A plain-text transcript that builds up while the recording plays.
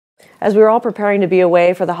As we were all preparing to be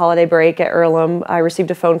away for the holiday break at Earlham, I received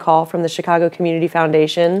a phone call from the Chicago Community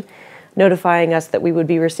Foundation notifying us that we would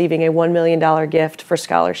be receiving a $1 million gift for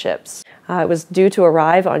scholarships. It was due to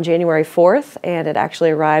arrive on January 4th, and it actually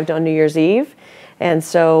arrived on New Year's Eve. And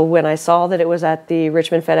so when I saw that it was at the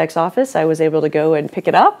Richmond FedEx office, I was able to go and pick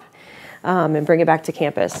it up and bring it back to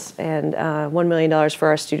campus. And $1 million for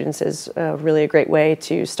our students is really a great way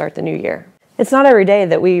to start the new year. It's not every day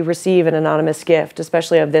that we receive an anonymous gift,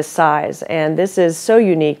 especially of this size, and this is so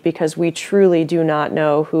unique because we truly do not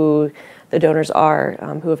know who the donors are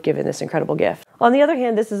who have given this incredible gift. On the other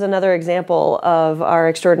hand, this is another example of our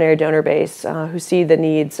extraordinary donor base who see the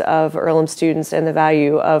needs of Earlham students and the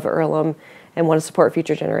value of Earlham and want to support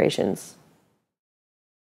future generations.